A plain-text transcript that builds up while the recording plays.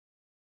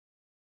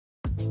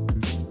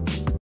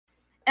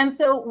And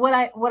so what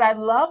I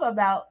love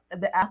about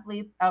the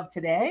athletes of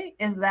today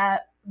is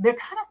that they're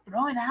kind of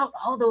throwing out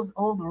all those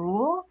old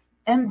rules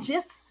and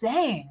just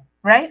saying,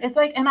 right? It's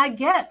like, and I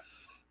get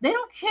they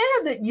don't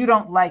care that you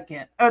don't like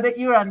it or that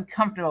you're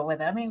uncomfortable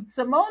with it. I mean,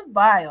 Simone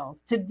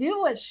Biles, to do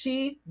what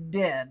she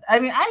did, I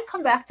mean, I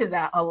come back to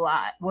that a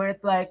lot where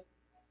it's like,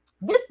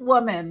 this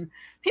woman,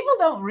 people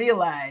don't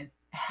realize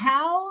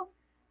how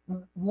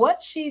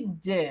what she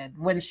did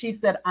when she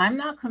said, I'm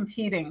not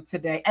competing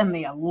today in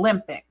the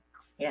Olympics.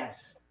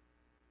 Yes.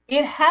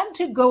 It had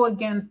to go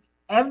against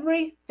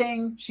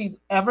everything she's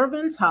ever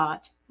been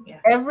taught, Yeah.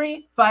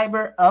 every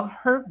fiber of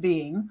her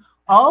being,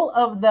 all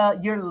of the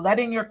you're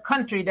letting your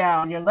country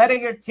down, you're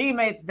letting your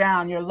teammates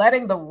down, you're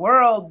letting the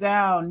world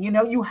down,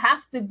 you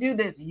have to do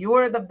this,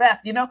 you're the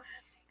best,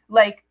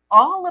 like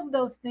all of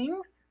those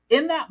things.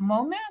 In that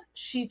moment,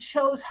 she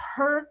chose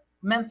her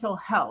mental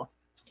health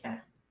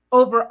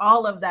over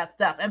all of that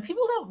stuff. And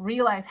people don't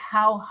realize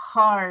how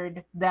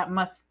hard that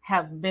must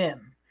have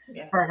been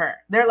for her.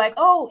 They're like,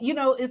 oh,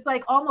 it's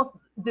like almost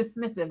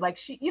dismissive. Like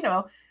she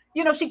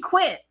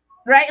quit,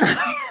 right?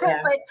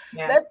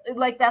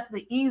 That's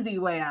the easy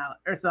way out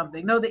or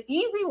something. No, the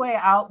easy way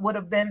out would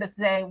have been to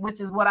say, which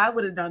is what I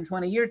would have done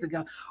 20 years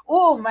ago.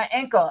 Oh, my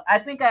ankle. I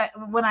think I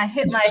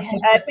hit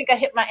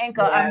my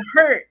ankle. I'm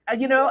hurt.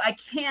 I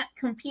can't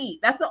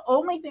compete. That's the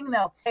only thing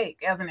they'll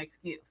take as an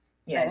excuse.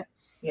 Yeah. Right?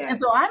 Yeah. And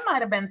so I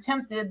might have been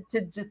tempted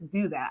to just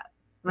do that.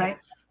 Right.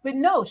 Yeah. But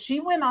no,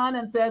 she went on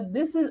and said,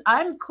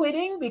 I'm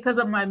quitting because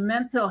of my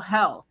mental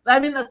health.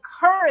 I mean, the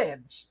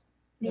courage,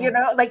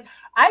 like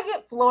I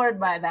get floored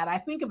by that. I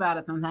think about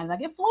it sometimes. I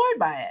get floored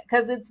by it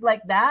because it's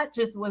like that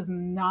just was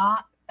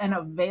not an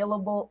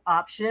available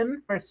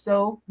option for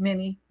so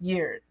many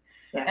years.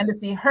 Yeah. And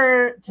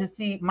to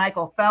see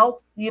Michael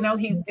Phelps,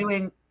 he's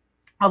doing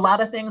a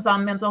lot of things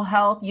on mental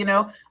health,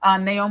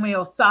 Naomi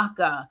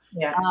Osaka,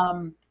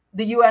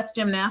 the U.S.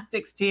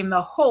 gymnastics team,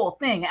 the whole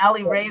thing,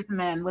 Ali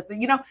Raisman with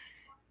the,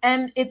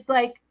 and it's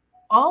like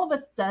all of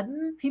a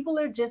sudden people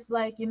are just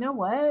like, you know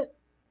what?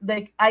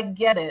 Like, I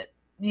get it,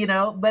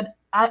 but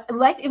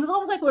it was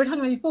almost like we were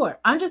talking about before.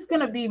 I'm just going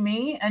to be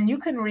me and you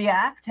can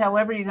react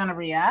however you're going to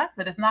react,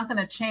 but it's not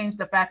going to change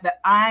the fact that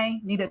I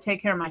need to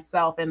take care of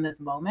myself in this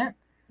moment.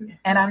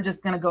 And I'm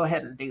just going to go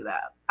ahead and do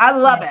that. I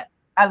love it.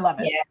 I love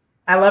it. Yes,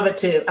 I love it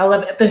too. I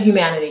love it. The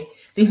humanity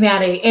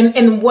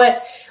and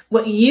what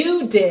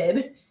you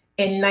did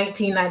in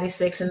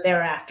 1996 and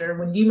thereafter,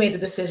 when you made the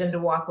decision to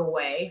walk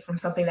away from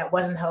something that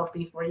wasn't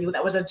healthy for you,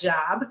 that was a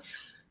job.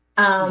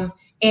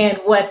 And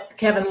what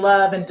Kevin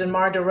Love and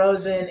DeMar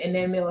DeRozan and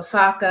Naomi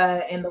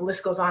Osaka and the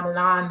list goes on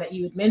that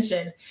you had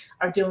mentioned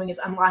are doing is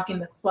unlocking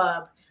the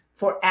club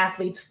for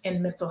athletes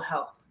and mental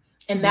health.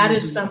 And that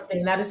is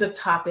something, that is a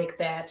topic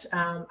that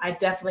I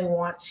definitely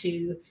want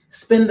to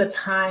spend the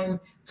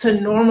time to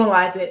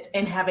normalize it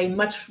and have a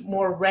much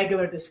more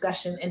regular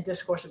discussion and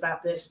discourse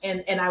about this.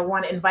 And I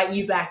want to invite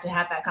you back to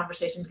have that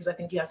conversation because I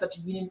think you have such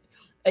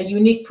a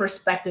unique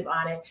perspective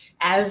on it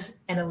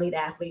as an elite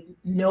athlete,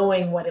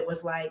 knowing what it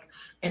was like,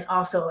 and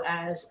also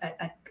as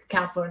a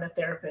counselor and a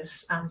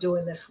therapist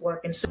doing this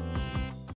work. And so